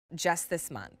just this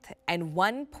month, and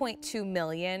 1.2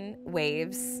 million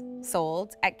waves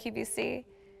sold at QVC.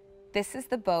 This is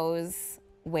the Bose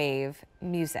Wave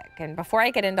Music. And before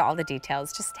I get into all the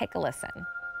details, just take a listen.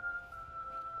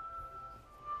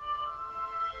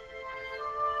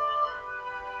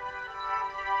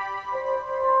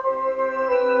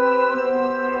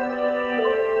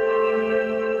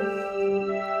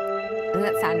 Doesn't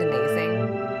that sound amazing?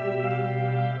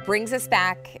 Brings us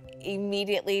back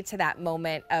immediately to that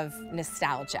moment of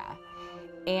nostalgia.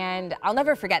 And I'll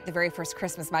never forget the very first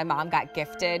Christmas my mom got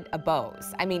gifted a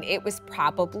Bose. I mean, it was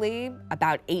probably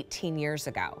about 18 years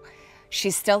ago.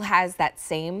 She still has that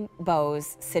same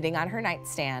Bose sitting on her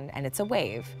nightstand, and it's a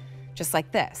Wave, just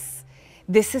like this.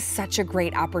 This is such a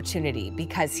great opportunity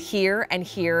because here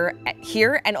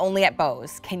and only at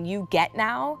Bose can you get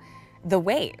now the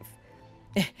Wave.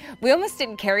 We almost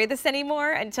didn't carry this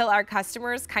anymore until our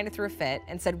customers kind of threw a fit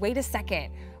and said, wait a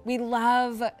second, we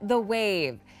love the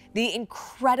Wave. The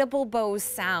incredible Bose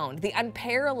sound, the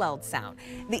unparalleled sound,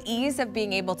 the ease of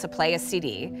being able to play a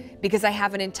CD, because I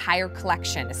have an entire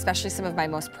collection, especially some of my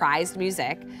most prized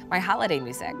music, my holiday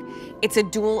music. It's a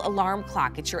dual alarm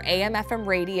clock. It's your AM, FM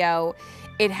radio.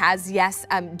 It has, yes,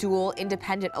 dual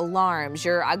independent alarms,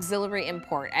 your auxiliary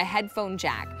import, a headphone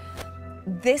jack.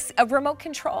 A remote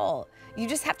control. You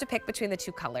just have to pick between the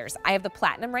two colors. I have the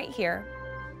platinum right here.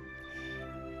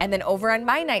 And then over on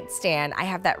my nightstand, I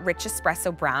have that rich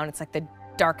espresso brown. It's like the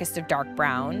darkest of dark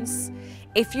browns.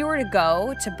 If you were to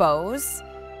go to Bose,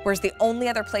 where's the only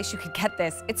other place you could get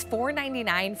this, it's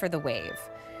 $4.99 for the Wave.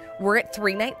 We're at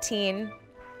 $3.19.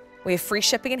 We have free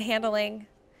shipping and handling.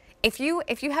 If you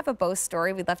have a Bose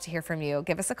story, we'd love to hear from you.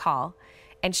 Give us a call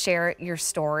and share your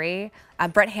story.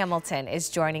 Brett Hamilton is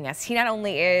joining us. He not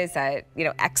only is a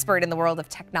expert in the world of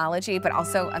technology, but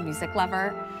also a music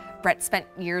lover. Brett spent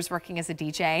years working as a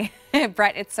DJ.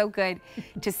 Brett, it's so good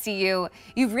to see you.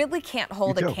 You really can't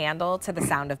hold a candle to the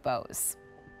sound of Bose.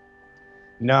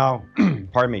 No,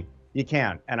 pardon me, you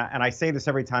can't. And I say this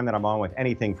every time that I'm on with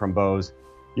anything from Bose.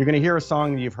 You're gonna hear a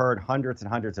song that you've heard hundreds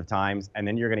and hundreds of times, and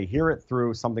then you're gonna hear it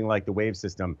through something like the Wave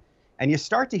system. And you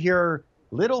start to hear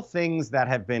little things that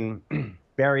have been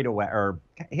buried away or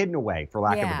hidden away, for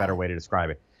lack of a better way to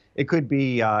describe it. It could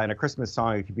be, in a Christmas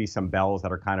song, it could be some bells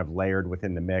that are kind of layered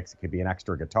within the mix. It could be an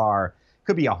extra guitar. It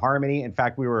could be a harmony. In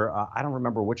fact, we were, I don't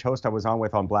remember which host I was on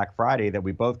with on Black Friday, that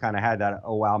we both kind of had that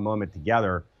oh wow moment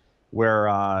together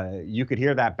where you could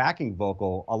hear that backing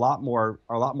vocal a lot more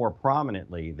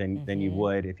prominently than you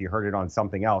would if you heard it on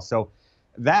something else. So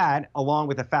that, along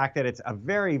with the fact that it's a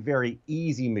very, very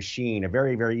easy machine, a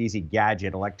very, very easy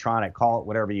gadget, electronic, call it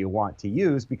whatever you want to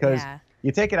use, because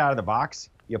you take it out of the box,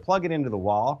 you plug it into the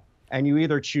wall, and you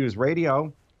either choose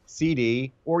radio,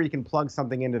 CD, or you can plug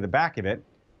something into the back of it.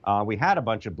 We had a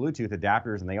bunch of Bluetooth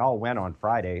adapters, and they all went on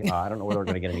Friday. I don't know whether we're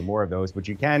going to get any more of those, but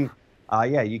you can,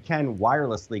 you can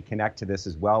wirelessly connect to this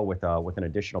as well with an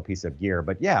additional piece of gear.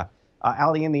 But yeah,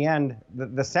 Allie, in the end,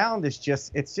 the sound is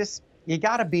just, you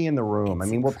got to be in the room. I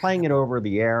mean, we're playing it over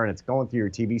the air, and it's going through your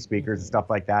TV speakers and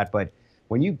stuff like that. But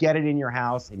when you get it in your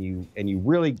house and you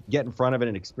really get in front of it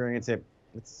and experience it,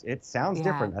 it sounds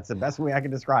different. That's the best way I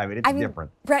can describe it. It's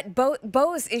different. Brett,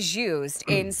 Bose is used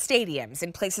in stadiums,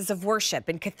 in places of worship,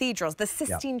 in cathedrals, the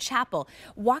Sistine Chapel.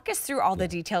 Walk us through all the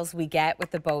details we get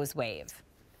with the Bose Wave.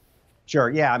 Sure.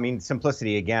 Yeah. I mean,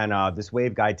 simplicity again. This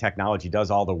waveguide technology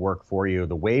does all the work for you.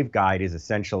 The waveguide is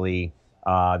essentially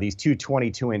these two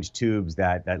 22-inch tubes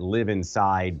that live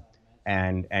inside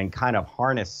and kind of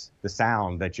harness the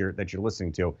sound that you're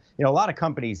listening to. You know, a lot of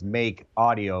companies make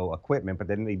audio equipment, but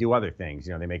then they do other things.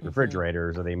 You know, they make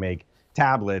refrigerators, or they make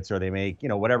tablets, or they make,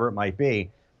 whatever it might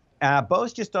be.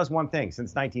 Bose just does one thing since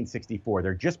 1964.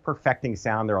 They're just perfecting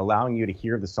sound. They're allowing you to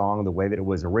hear the song the way that it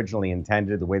was originally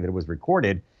intended, the way that it was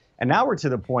recorded. And now we're to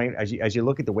the point, as you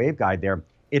look at the waveguide there,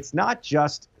 it's not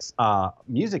just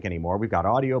music anymore. We've got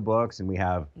audiobooks, and we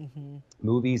have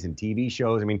movies and TV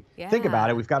shows. I mean, think about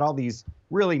it. We've got all these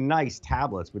really nice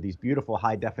tablets with these beautiful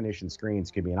high-definition screens.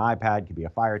 It could be an iPad, it could be a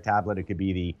Fire tablet, it could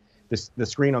be the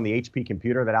screen on the HP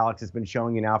computer that Alex has been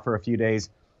showing you now for a few days.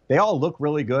 They all look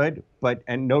really good,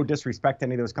 and no disrespect to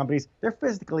any of those companies, there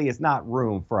physically is not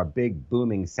room for a big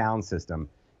booming sound system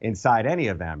inside any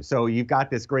of them. So you've got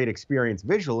this great experience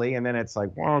visually, and then it's like,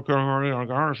 well, I can't hear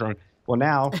anything. Well,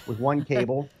 now with one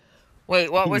cable.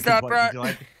 Wait, what was that, Brett?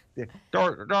 Yeah,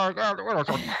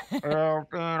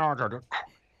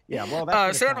 well,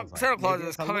 that's Santa Claus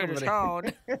is coming to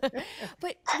town.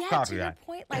 But yeah, to your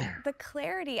point, like the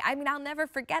clarity. I mean, I'll never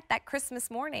forget that Christmas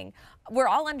morning. We're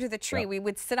all under the tree. We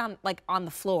would sit on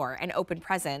the floor and open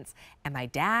presents, and my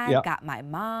dad got my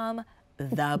mom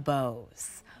the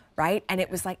Bose. right? And it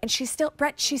was like, and she still,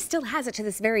 Brett, she still has it to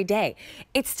this very day.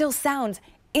 It still sounds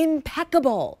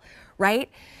impeccable, right?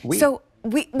 So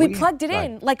we plugged it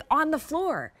in like on the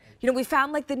floor. You know, we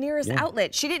found like the nearest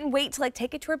outlet. She didn't wait to like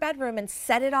take it to her bedroom and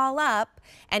set it all up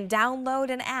and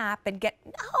download an app and get,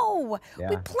 no,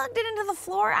 we plugged it into the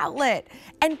floor outlet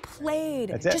and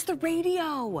played just the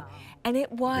radio. And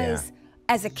it was,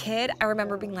 as a kid, I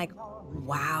remember being like,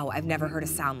 wow, I've never heard a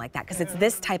sound like that, because it's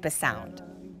this type of sound.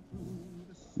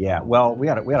 Yeah, well, we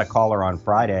had a caller on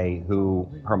Friday who,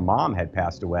 her mom had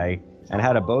passed away and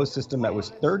had a Bose system that was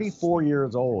 34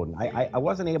 years old. And I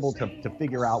wasn't able to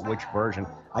figure out which version.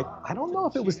 I don't know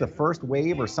if it was the first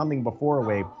wave or something before a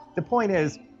wave. The point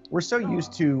is, we're so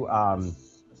used to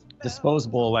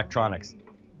disposable electronics.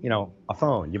 You know, a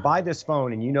phone. You buy this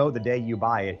phone and you know the day you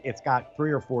buy it, it's got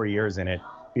 3 or 4 years in it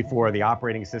before the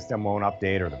operating system won't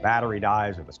update, or the battery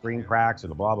dies, or the screen cracks, or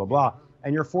the blah, blah, blah.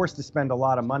 And you're forced to spend a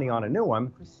lot of money on a new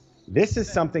one. This is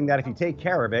something that if you take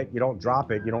care of it, you don't drop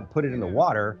it, you don't put it in the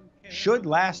water, should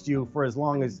last you for as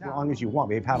long as you want.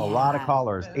 We've had a lot of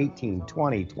callers, 18,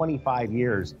 20, 25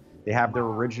 years. They have their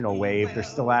original wave. They're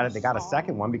still at it. They got a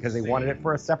second one because they wanted it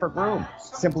for a separate room.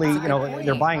 Simply, you know,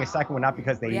 they're buying a second one not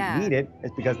because they need it,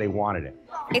 it's because they wanted it.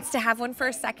 It's to have one for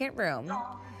a second room.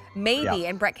 Maybe,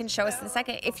 and Brett can show us in a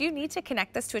second, if you need to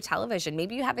connect this to a television,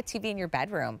 maybe you have a TV in your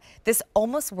bedroom. This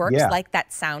almost works like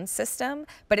that sound system,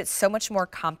 but it's so much more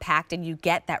compact and you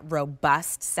get that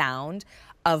robust sound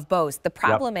of Bose. The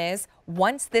problem is,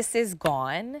 once this is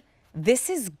gone, this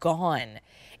is gone.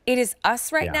 It is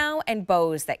us right now and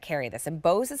Bose that carry this, and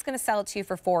Bose is going to sell it to you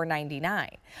for $4.99.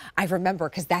 I remember,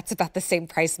 because that's about the same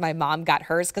price my mom got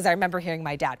hers, because I remember hearing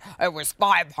my dad, it was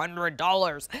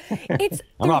 $500. It's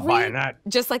I'm not buying that.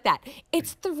 Just like that.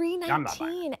 It's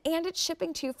 $3.19, and it's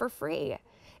shipping to you for free.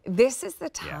 This is the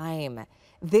time.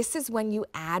 This is when you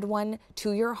add one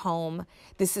to your home.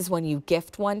 This is when you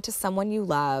gift one to someone you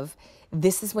love.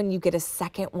 This is when you get a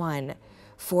second one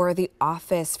for the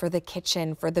office, for the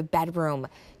kitchen, for the bedroom.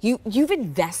 You've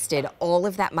invested all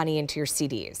of that money into your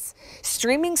CDs.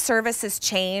 Streaming services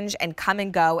change and come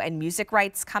and go, and music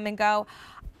rights come and go.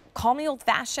 Call me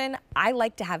old-fashioned. I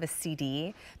like to have a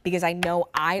CD because I know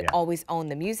I always own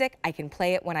the music. I can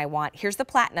play it when I want. Here's the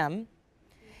platinum.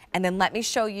 And then let me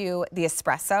show you the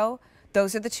espresso.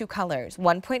 Those are the two colors.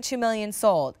 1.2 million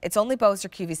sold. It's only Bose or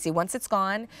QVC. Once it's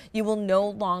gone, you will no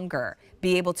longer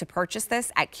be able to purchase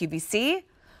this at QVC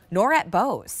nor at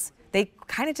Bose. They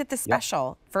kind of did the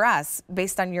special for us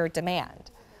based on your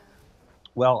demand.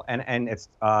 Well, and it's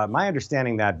my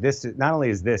understanding that this not only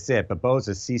is this it, but Bose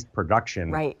has ceased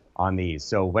production on these.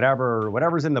 So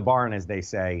whatever's in the barn, as they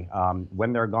say,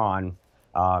 when they're gone,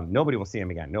 nobody will see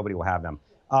them again. Nobody will have them.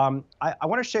 I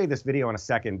want to show you this video in a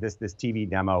second, this TV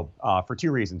demo, for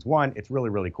two reasons. One, it's really,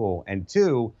 really cool. And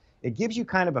two, it gives you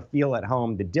kind of a feel at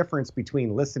home, the difference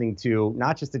between listening to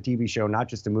not just a TV show, not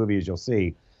just a movie, as you'll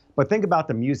see, but think about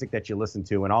the music that you listen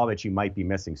to and all that you might be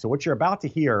missing. So what you're about to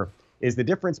hear is the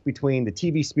difference between the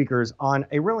TV speakers on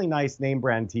a really nice name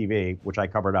brand TV, which I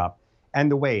covered up,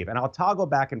 and the Wave. And I'll toggle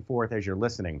back and forth as you're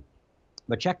listening.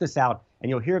 But check this out, and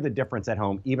you'll hear the difference at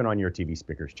home, even on your TV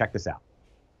speakers. Check this out.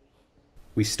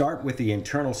 We start with the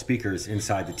internal speakers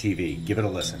inside the TV. Give it a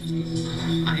listen.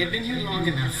 I had been here long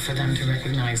enough for them to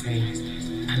recognize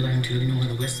me. I learned to ignore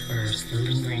the whispers, the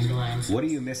lingering glances. What are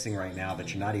you missing right now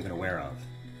that you're not even aware of?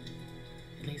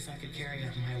 At least I could carry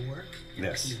out my work in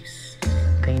peace.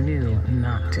 They knew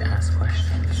not to ask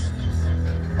questions.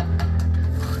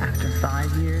 After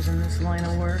 5 years in this line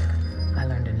of work, I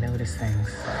learned to notice things.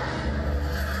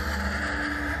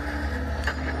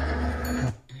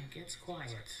 It gets quiet.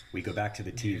 We go back to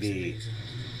the TV,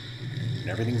 and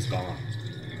everything's gone.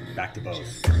 Back to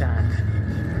Bose. Dad,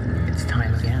 it's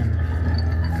time again.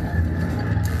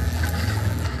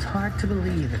 It's hard to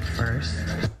believe at first.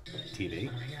 TV.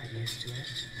 I got used to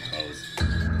it. Bose.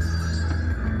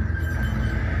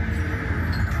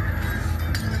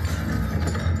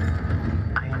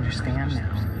 I understand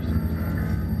now.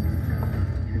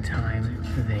 In time,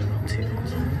 they will too.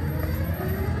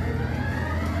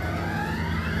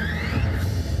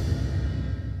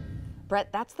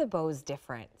 Brett, that's the Bose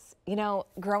difference. You know,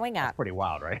 growing up. That's pretty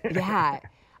wild, right? Yeah.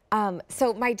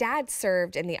 So my dad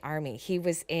served in the Army. He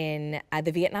was in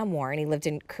the Vietnam War, and he lived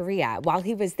in Korea. While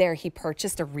he was there, he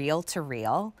purchased a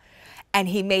reel-to-reel, and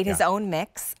he made his own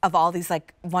mix of all these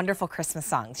like wonderful Christmas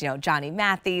songs. You know, Johnny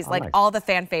Matthys, like all the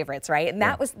fan favorites, right? And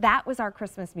that was our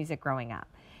Christmas music growing up.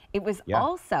 It was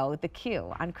also the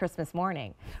cue on Christmas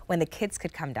morning when the kids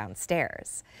could come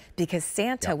downstairs, because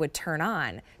Santa would turn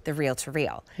on the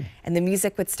reel-to-reel and the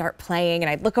music would start playing, and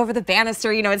I'd look over the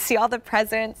banister, you know, and see all the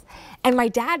presents. And my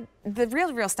dad, the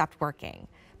reel-to-reel stopped working,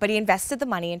 but he invested the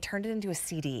money and turned it into a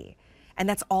CD. And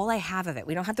that's all I have of it.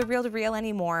 We don't have the reel-to-reel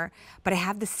anymore, but I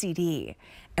have the CD.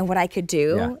 And what I could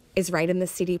do is right in the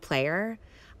CD player,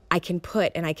 I can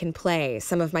put and I can play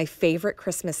some of my favorite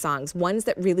Christmas songs, ones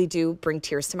that really do bring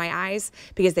tears to my eyes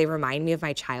because they remind me of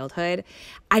my childhood.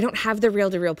 I don't have the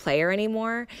reel-to-reel player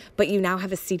anymore, but you now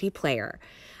have a CD player.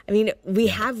 I mean, we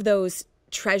have those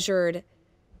treasured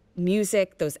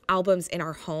music, those albums in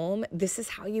our home. This is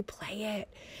how you play it.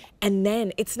 And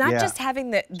then it's not just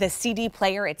having the CD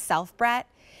player itself, Brett,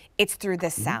 it's through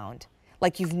this sound.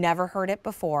 Like you've never heard it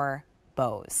before,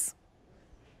 Bose.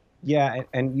 Yeah,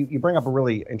 and you bring up a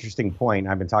really interesting point.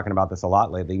 I've been talking about this a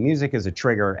lot lately. Music is a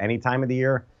trigger any time of the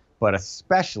year, but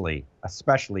especially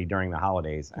during the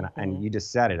holidays. And you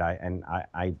just said it,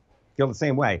 I feel the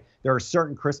same way. There are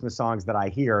certain Christmas songs that I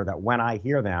hear that when I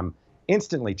hear them,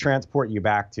 instantly transport you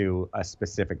back to a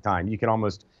specific time. You can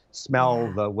almost smell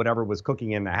the whatever was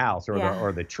cooking in the house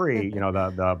or the tree, you know,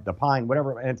 the pine,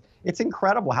 whatever. And it's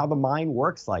incredible how the mind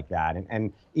works like that.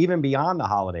 And even beyond the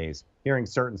holidays, hearing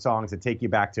certain songs that take you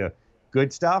back to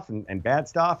good stuff and bad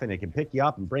stuff, and it can pick you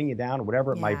up and bring you down,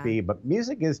 whatever it might be. But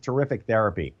music is terrific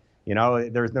therapy. You know,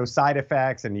 there's no side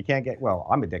effects, and you can't get, well,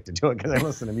 I'm addicted to it because I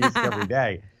listen to music every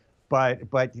day.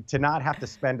 But to not have to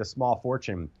spend a small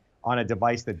fortune on a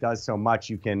device that does so much,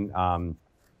 you can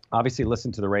obviously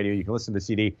listen to the radio, you can listen to the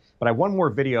CD. But I have one more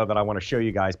video that I want to show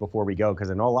you guys before we go, because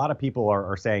I know a lot of people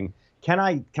are saying, can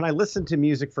I listen to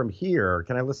music from here?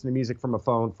 Can I listen to music from a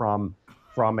phone, from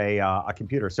a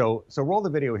computer? So roll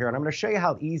the video here, and I'm going to show you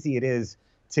how easy it is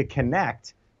to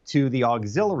connect to the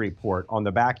auxiliary port on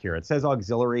the back here. It says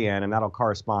auxiliary in, and that'll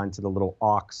correspond to the little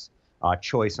aux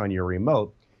choice on your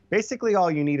remote. Basically, all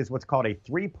you need is what's called a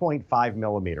 3.5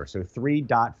 millimeter, so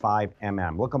 3.5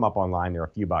 mm. Look them up online, they're a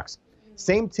few bucks.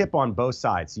 Same tip on both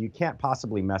sides, so you can't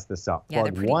possibly mess this up. Yeah,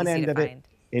 plug one end of it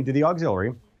into the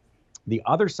auxiliary. The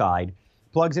other side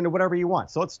plugs into whatever you want.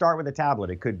 So let's start with a tablet.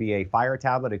 It could be a Fire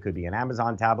tablet, it could be an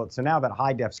Amazon tablet. So now that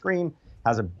high-def screen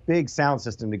has a big sound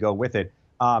system to go with it.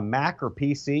 Mac or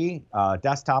PC,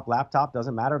 desktop, laptop,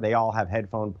 doesn't matter. They all have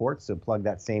headphone ports, so plug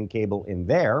that same cable in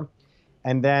there.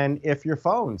 And then if your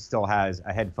phone still has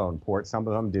a headphone port, some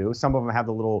of them do. Some of them have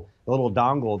the little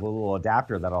dongle, the little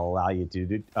adapter that'll allow you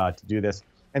to do this.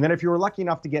 And then if you were lucky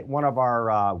enough to get one of our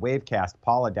Wavecast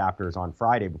PAL adapters on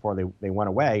Friday before they went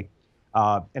away,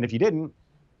 and if you didn't,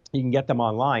 you can get them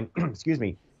online. Excuse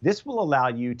me. This will allow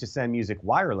you to send music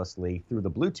wirelessly through the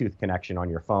Bluetooth connection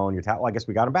on your phone, your tablet. Well, I guess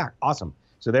we got them back. Awesome.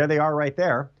 So there they are right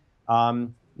there.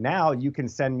 Now you can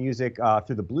send music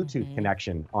through the Bluetooth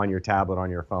connection on your tablet, on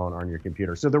your phone, on your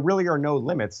computer. So there really are no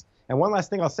limits. And one last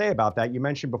thing I'll say about that, you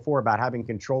mentioned before about having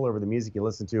control over the music you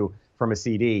listen to from a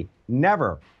CD.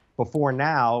 Never before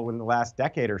now, in the last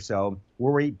decade or so,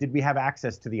 did we have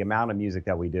access to the amount of music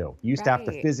that we do. You used to have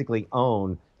to physically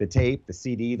own the tape, the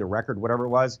CD, the record, whatever it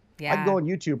was. I can go on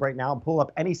YouTube right now and pull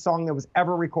up any song that was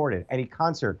ever recorded, any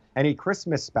concert, any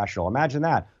Christmas special. Imagine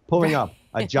that, pulling up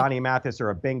a Johnny Mathis or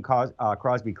a Bing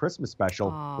Crosby Christmas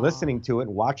special, listening to it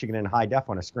and watching it in high def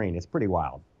on a screen. It's pretty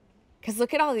wild. Because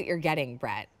look at all that you're getting,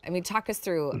 Brett. I mean, talk us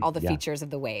through all the features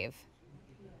of the Wave.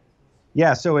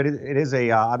 Yeah, so it is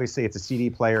obviously it's a CD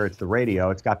player, it's the radio,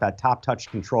 it's got that top touch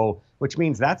control, which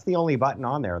means that's the only button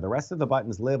on there. The rest of the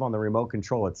buttons live on the remote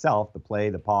control itself, the play,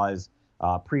 the pause,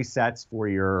 presets for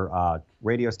your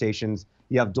radio stations.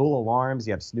 You have dual alarms,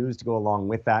 you have snooze to go along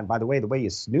with that. And by the way you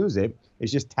snooze it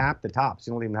is just tap the top,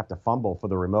 so you don't even have to fumble for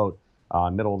the remote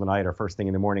middle of the night or first thing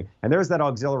in the morning. And there's that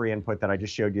auxiliary input that I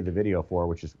just showed you the video for,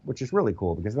 which is really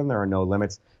cool, because then there are no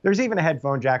limits. There's even a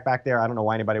headphone jack back there. I don't know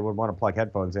why anybody would want to plug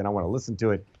headphones in. I want to listen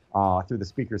to it through the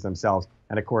speakers themselves.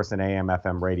 And of course, an AM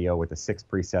FM radio with the 6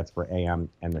 presets for AM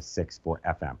and the 6 for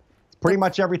FM. It's pretty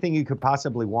much everything you could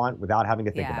possibly want without having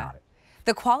to think about it.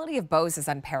 The quality of Bose is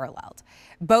unparalleled.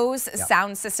 Bose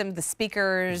sound system, the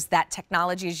speakers, that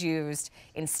technology is used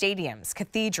in stadiums,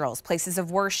 cathedrals, places of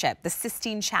worship, the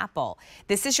Sistine Chapel.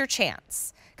 This is your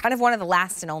chance. Kind of one of the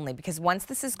last and only, because once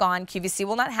this is gone, QVC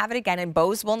will not have it again, and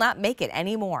Bose will not make it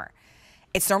anymore.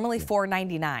 It's normally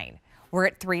 $4.99. We're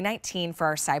at $3.19 for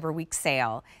our Cyber Week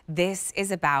sale. This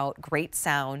is about great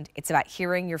sound. It's about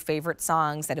hearing your favorite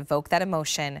songs that evoke that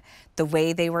emotion the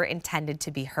way they were intended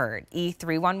to be heard.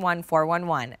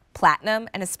 E311411, Platinum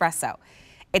and Espresso.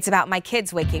 It's about my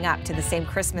kids waking up to the same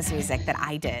Christmas music that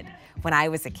I did when I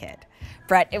was a kid.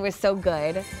 Brett, it was so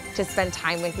good to spend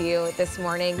time with you this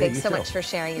morning. Thanks so much for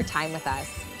sharing your time with us.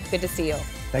 Good to see you.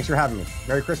 Thanks for having me.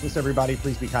 Merry Christmas, everybody.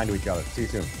 Please be kind to each other. See you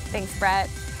soon. Thanks, Brett.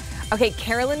 Okay,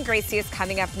 Carolyn Gracie is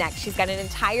coming up next. She's got an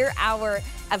entire hour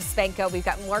of Spanko. We've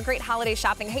got more great holiday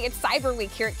shopping. Hey, it's Cyber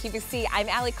Week here at QVC. I'm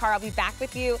Allie Carr. I'll be back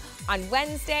with you on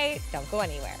Wednesday. Don't go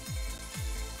anywhere.